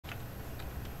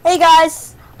Hey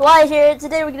guys, Wyatt here.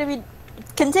 Today we're going to be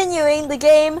continuing the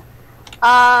game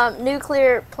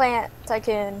Nuclear Plant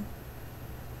Tycoon.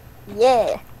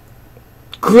 Yeah.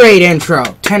 Great intro.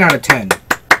 10 out of 10.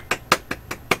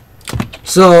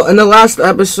 So, in the last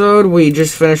episode, we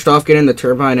just finished off getting the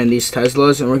turbine and these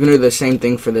Teslas, and we're going to do the same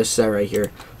thing for this set right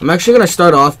here. I'm actually going to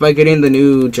start off by getting the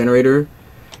new generator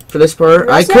for this part.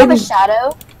 I could have a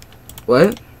shadow.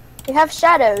 What? You have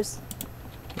shadows.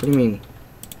 What do you mean?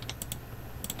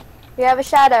 You have a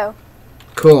shadow.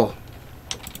 Cool.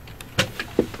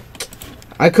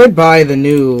 I could buy the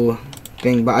new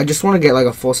thing, but I just want to get like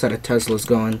a full set of Teslas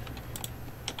going.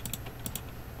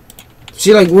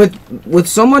 See, like with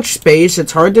so much space,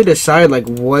 it's hard to decide like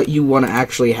what you want to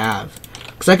actually have.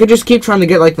 Cause I could just keep trying to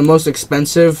get like the most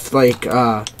expensive like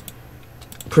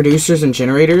producers and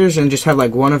generators and just have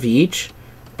like one of each.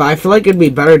 But I feel like it'd be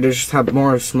better to just have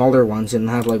more smaller ones and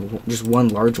have like just one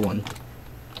large one.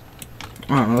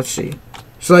 I don't know, let's see.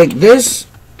 So like this,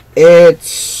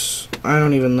 it's, I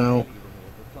don't even know,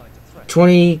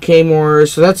 20k more,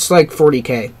 so that's like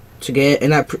 40k to get,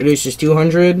 and that produces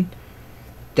 200.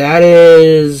 That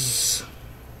is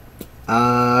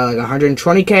like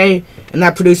 120k, and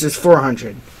that produces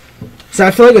 400. So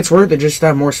I feel like it's worth it just to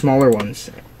have more smaller ones,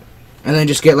 and then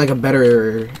just get like a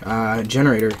better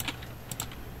generator,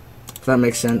 if that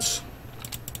makes sense.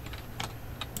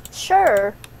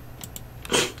 Sure.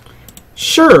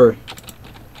 Sure.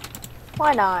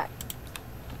 Why not?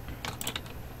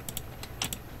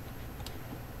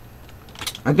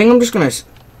 I think I'm just gonna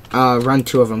run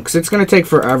two of them, because it's gonna take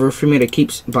forever for me to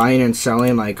keep buying and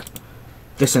selling like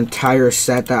this entire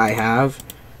set that I have.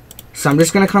 So I'm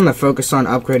just gonna kind of focus on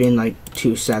upgrading like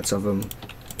two sets of them.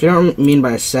 If you know what I mean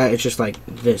by a set, it's just like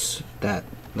this,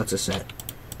 that's a set.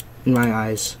 In my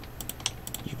eyes,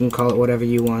 you can call it whatever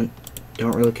you want.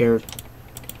 Don't really care.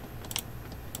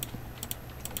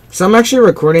 So I'm actually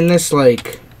recording this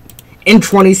like in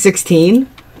 2016,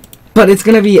 but it's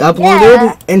gonna be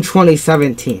uploaded in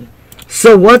 2017.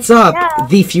 So what's up,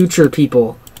 the future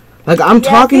people? Like I'm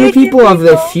talking to people of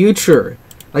the future.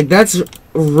 Like that's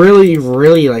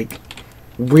really like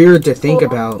weird to think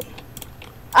about.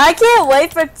 I can't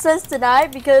wait for since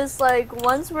tonight because like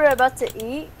once we're about to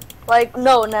eat, like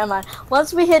no, never mind.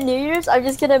 Once we hit New Year's, I'm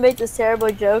just gonna make this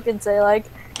terrible joke and say like,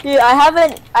 dude, I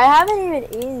haven't even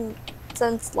eaten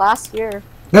since last year.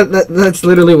 That's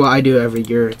literally what I do every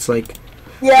year. It's like,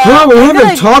 yeah, bro, we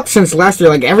haven't talked since last year.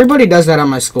 Like everybody does that at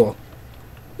my school.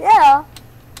 Yeah.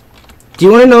 Do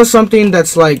you want to know something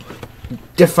that's like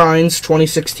defines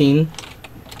 2016?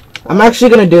 I'm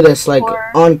actually gonna do this like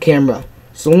on camera.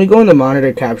 So let me go into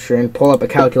monitor capture and pull up a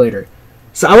calculator.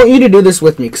 So I want you to do this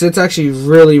with me because it's actually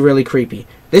really creepy.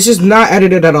 This is not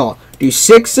edited at all. Do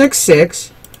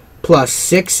 666 plus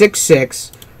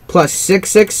 666 plus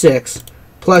 666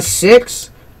 plus 6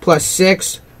 plus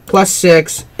 6 plus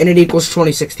 6, and it equals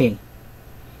 2016.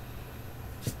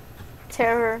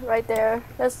 Terror right there.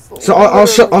 That's so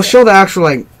I'll show the actual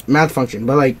like math function,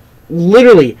 but like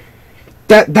literally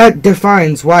that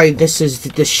defines why this is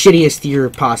the shittiest year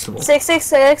possible.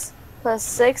 666 plus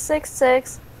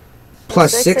 666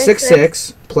 plus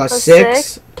 666 plus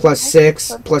 6 plus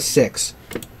 6 plus 6.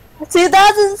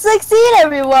 2016,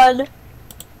 everyone.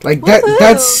 Like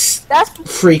that's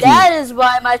freaky. That is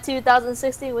why my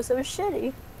 2016 was so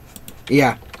shitty.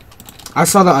 Yeah, I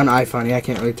saw that on iFunny. I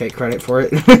can't really take credit for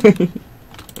it.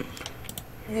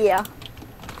 Yeah.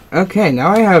 Okay,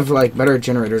 now I have like better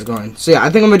generators going. So yeah,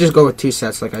 I think I'm gonna just go with two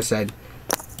sets, like I said.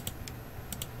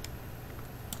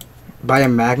 Buy a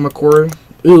magma core.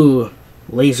 Ooh,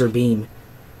 laser beam.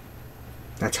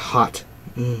 That's hot.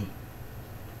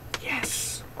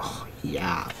 Yes. Oh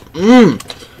yeah.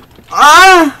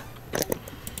 Ah.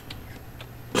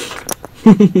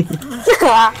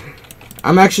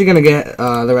 I'm actually gonna get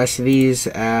the rest of these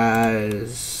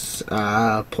as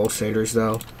pulsators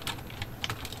though.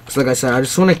 Cause like I said, I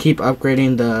just want to keep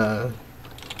upgrading the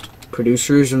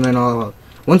producers, and then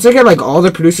once I get like all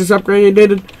the producers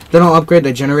upgraded, then I'll upgrade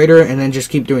the generator, and then just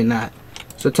keep doing that.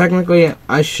 So technically,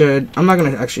 I'm not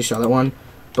gonna actually sell that one,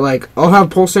 but like I'll have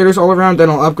pulsators all around, then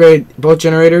I'll upgrade both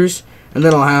generators, and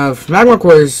then I'll have magma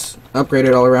cores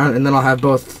upgraded all around, and then I'll have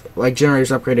both like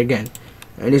generators upgraded again,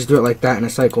 and just do it like that in a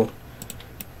cycle.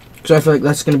 So I feel like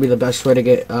that's gonna be the best way to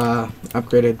get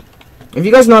upgraded. If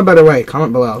you guys know a better way,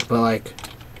 comment below. But like,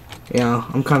 you know,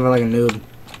 I'm kind of like a noob.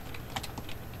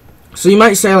 So you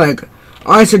might say like,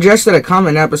 oh, I suggested a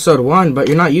comment in episode 1, but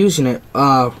you're not using it.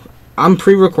 I'm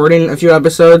pre-recording a few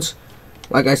episodes.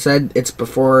 Like I said, it's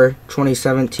before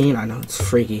 2017. I know it's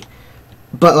freaky,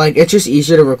 but like it's just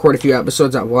easier to record a few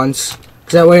episodes at once.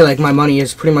 Cause that way, like my money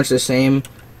is pretty much the same.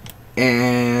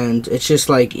 and it's just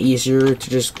like easier to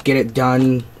just get it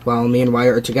done while me and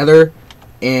Wyatt are together,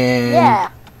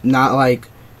 and not like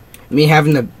me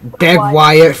having to beg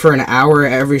Wyatt for an hour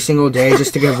every single day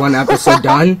just to get one episode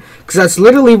done, because that's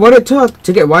literally what it took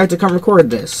to get Wyatt to come record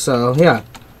this. So yeah,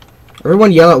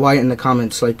 everyone yell at Wyatt in the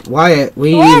comments like, Wyatt,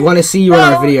 we want to see you in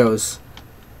our videos,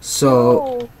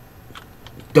 so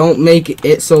don't make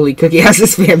it so Lecookie has to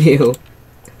spam you.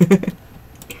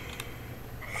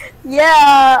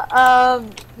 Yeah,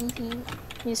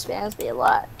 he spams me a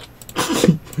lot.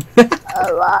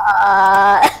 A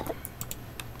lot.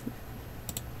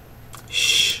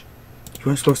 Shh. You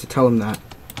weren't supposed to tell him that.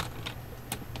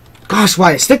 Gosh,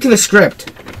 Wyatt, stick to the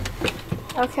script.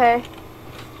 Okay.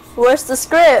 Where's the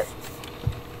script?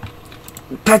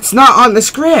 That's not on the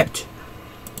script.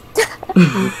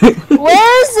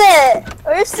 Where is it?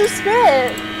 Where's the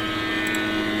script?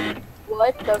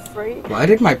 What the freak? Why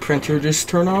did my printer just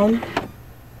turn on?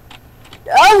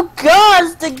 Oh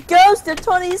gosh, the ghost of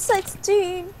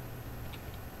 2016.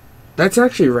 That's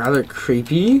actually rather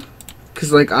creepy.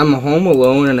 Cause like I'm home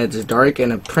alone and it's dark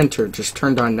and a printer just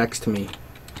turned on next to me.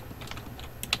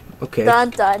 Okay.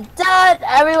 Dun dun dun!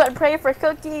 Everyone pray for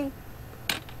Cookie.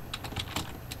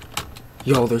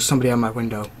 Yo, there's somebody on my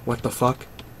window. What the fuck?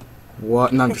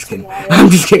 What? No, I'm just kidding. I'm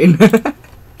just kidding.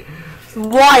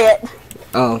 Wyatt.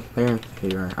 Oh, there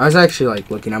you are. I was actually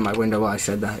like looking out my window while I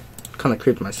said that. Kind of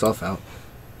creeped myself out.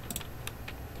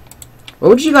 What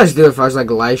would you guys do if I was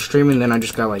like live streaming and then I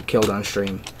just got like killed on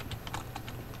stream?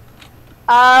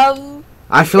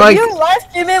 I feel like if you're live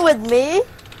streaming with me,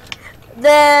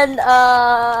 then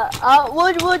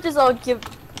we'll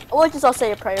just all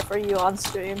say a prayer for you on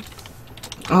stream.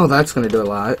 Oh, that's gonna do a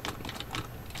lot.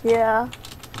 Yeah.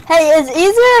 Hey, it's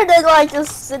easier than like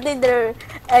just sitting there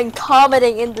and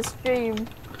commenting in the stream.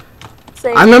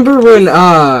 Saying, I remember when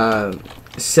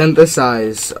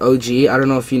Synthesize OG, I don't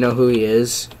know if you know who he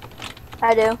is.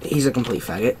 I do. He's a complete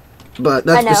faggot. But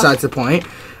that's besides the point.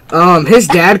 His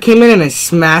dad came in and I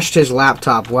smashed his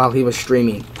laptop while he was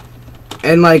streaming.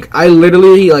 And like I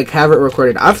literally like have it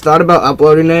recorded. I've thought about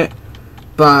uploading it,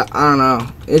 but I don't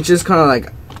know. It's just kinda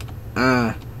like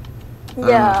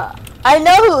yeah. I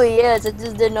know who he is, I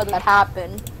just didn't know that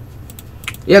happened.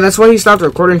 Yeah, that's why he stopped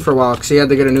recording for a while, because he had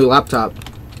to get a new laptop.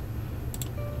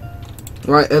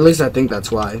 Right, at least I think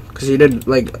that's why. Because he did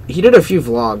a few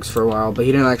vlogs for a while, but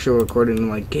he didn't actually record any,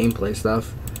 like, gameplay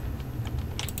stuff.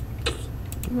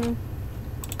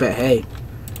 But hey,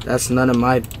 that's none of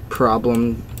my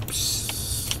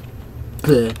problems.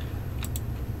 Okay,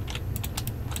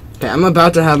 I'm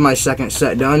about to have my second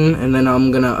set done, and then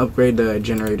I'm gonna upgrade the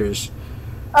generators.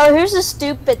 Oh, here's a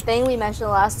stupid thing we mentioned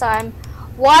last time.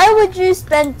 Why would you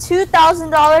spend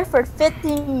 $2,000 for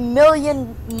 50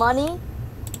 million money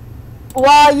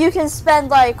while you can spend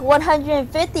like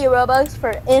 150 Robux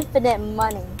for infinite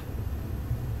money?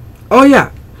 Oh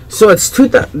yeah, so it's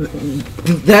 2,000.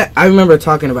 That I remember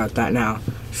talking about that now.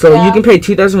 So you can pay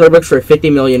 2,000 Robux for 50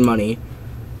 million money,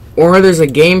 or there's a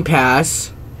Game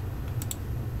Pass.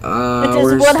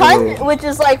 Which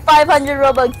is like 500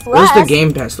 Robux less. Where's the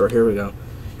Game Pass store? Here we go.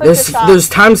 There's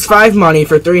times 5 money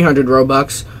for 300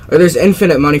 Robux, or there's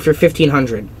infinite money for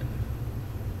 1,500.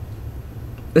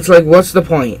 It's like, what's the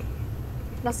point?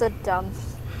 That's so dumb.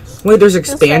 Wait, there's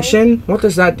expansion? What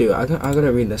does that do? I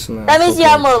gotta read this. That means you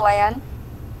have more land.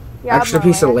 Extra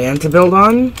piece of land to build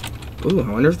on? Ooh,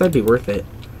 I wonder if that'd be worth it.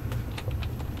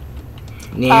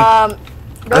 Nah.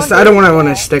 I don't want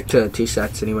to stick to 2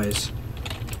 sets anyways.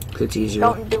 Cause it's easier.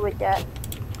 Don't do it yet.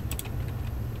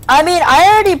 I mean,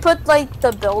 I already put like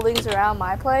the buildings around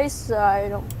my place, so I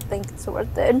don't think it's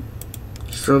worth it.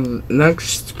 So the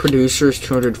next producer is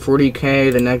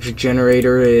 240K. The next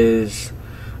generator is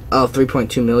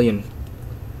 3.2 million.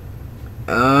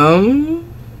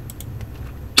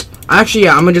 Actually,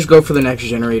 yeah, I'm gonna just go for the next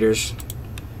generators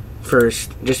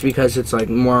first, just because it's like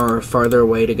more farther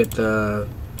away to get the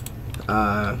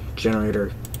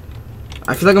generator.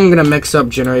 I feel like I'm gonna mix up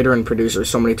generator and producer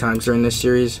so many times during this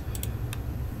series.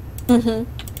 I've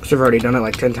already done it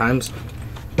like 10 times.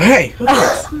 But hey,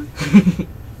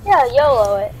 yeah,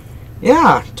 YOLO it.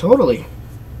 Yeah, totally.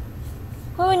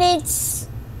 Who needs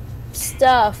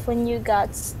stuff when you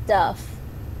got stuff?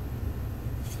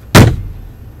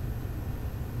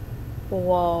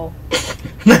 Whoa.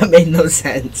 That made no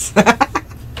sense.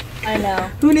 I know.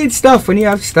 Who needs stuff when you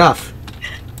have stuff?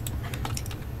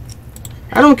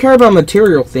 I don't care about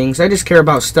material things, I just care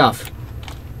about stuff.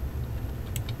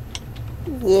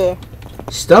 Yeah.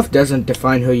 Stuff doesn't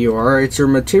define who you are, it's your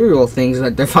material things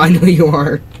that define who you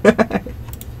are. I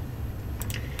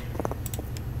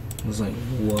was like,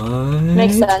 what?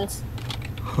 Makes sense.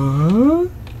 Huh?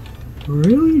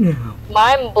 Really now?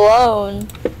 Mind blown.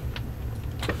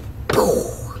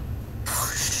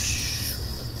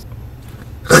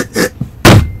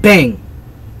 Bang.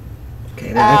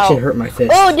 Okay, that actually hurt my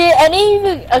fist. Oh, did any of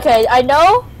you? Okay, I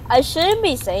know I shouldn't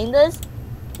be saying this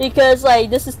because like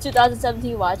this is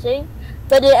 2017 watching.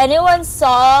 But did anyone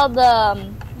saw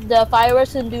the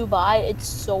fireworks in Dubai? It's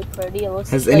so pretty. It looks.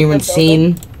 Has like anyone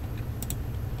seen?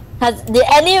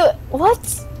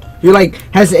 What? You're like,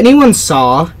 has anyone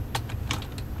saw?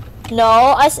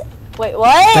 No, wait,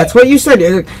 what? That's what you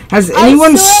said. Has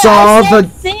anyone saw the?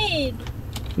 Seen.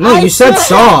 No, you said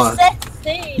saw. I said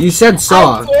seen. You said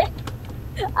saw.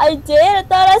 I did. I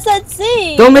thought I said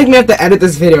seen. Don't make me have to edit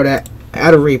this video to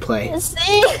add a replay.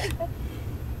 See?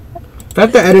 If I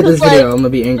have to edit this video, I'm gonna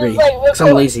be angry. Because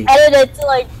I'm lazy. Edit it to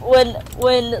like when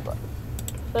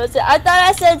I thought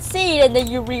I said seen and then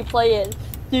you replay it.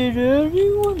 Did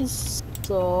anyone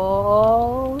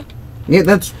saw? Yeah,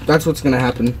 that's what's gonna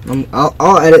happen.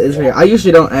 I'll edit this video. I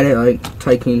usually don't edit like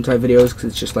Tycoon type videos because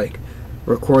it's just like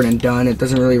record and done. It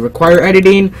doesn't really require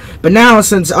editing. But now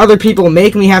since other people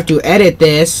make me have to edit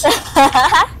this,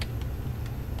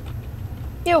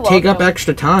 You're welcome. take up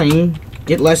extra time,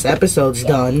 get less episodes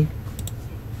done.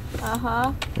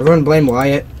 Everyone blame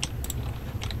Wyatt.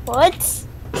 What?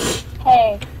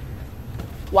 Hey,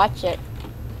 watch it.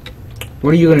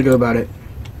 What are you gonna do about it?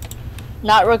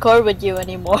 Not record with you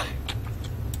anymore.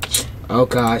 Oh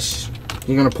gosh,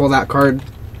 you're gonna pull that card?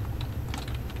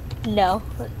 No,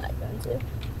 I'm not going to.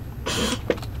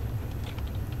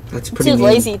 That's pretty. Too mean.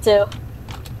 lazy to.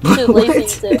 Too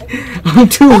lazy to. I'm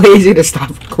too lazy to stop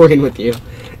recording with you.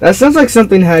 That sounds like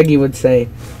something Haggy would say.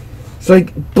 It's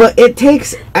like, but it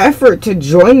takes effort to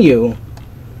join you.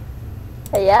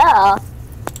 Yeah.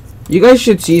 You guys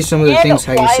should see some of the And things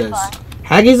Haggy Wi-Fi. says.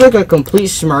 Haggy's like a complete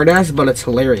smartass, but it's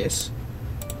hilarious.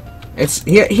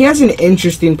 He has an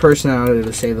interesting personality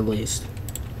to say the least.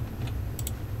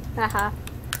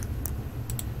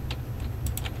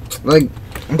 Like,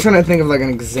 I'm trying to think of like an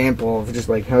example of just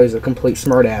like how he's a complete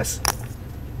smartass.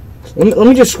 Let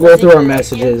me just scroll through our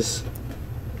messages.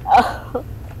 Oh.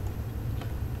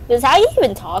 Does how you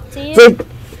even talk to you? It's like,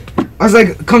 I was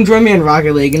like, come join me in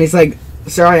Rocket League, and he's like,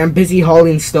 sorry, I'm busy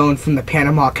hauling stone from the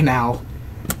Panama Canal.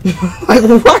 Like,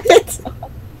 what?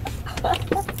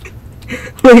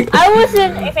 Like, I was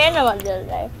in Panama the other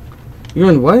day. You're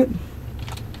in what?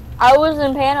 I was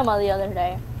in Panama the other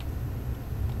day.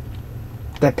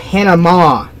 The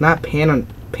Panama, not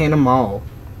Panama.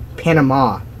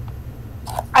 Panama.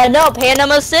 I know,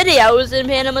 Panama City. I was in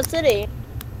Panama City.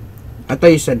 I thought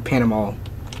you said Panama.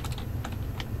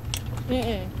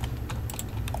 Mm-mm.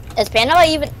 Is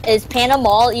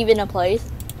Panama even a place?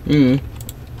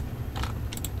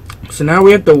 So now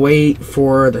we have to wait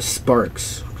for the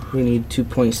sparks. We need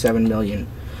 2.7 million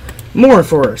more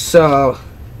for us. So,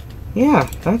 yeah,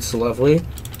 that's lovely.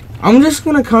 I'm just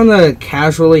going to kind of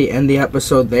casually end the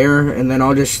episode there, and then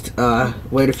I'll just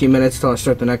wait a few minutes till I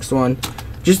start the next one.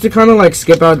 Just to kind of like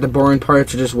skip out the boring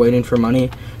parts of just waiting for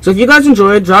money. So if you guys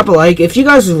enjoyed, drop a like. If you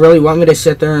guys really want me to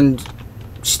sit there and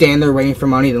stand there waiting for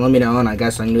money, then let me know, and I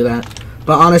guess I can do that.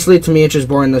 But honestly, to me, it's just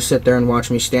boring to sit there and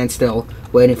watch me stand still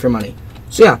waiting for money.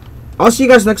 So yeah, I'll see you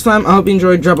guys next time. I hope you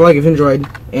enjoyed. Drop a like if you enjoyed,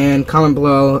 and comment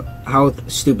below how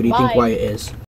stupid you think Bye. Wyatt is.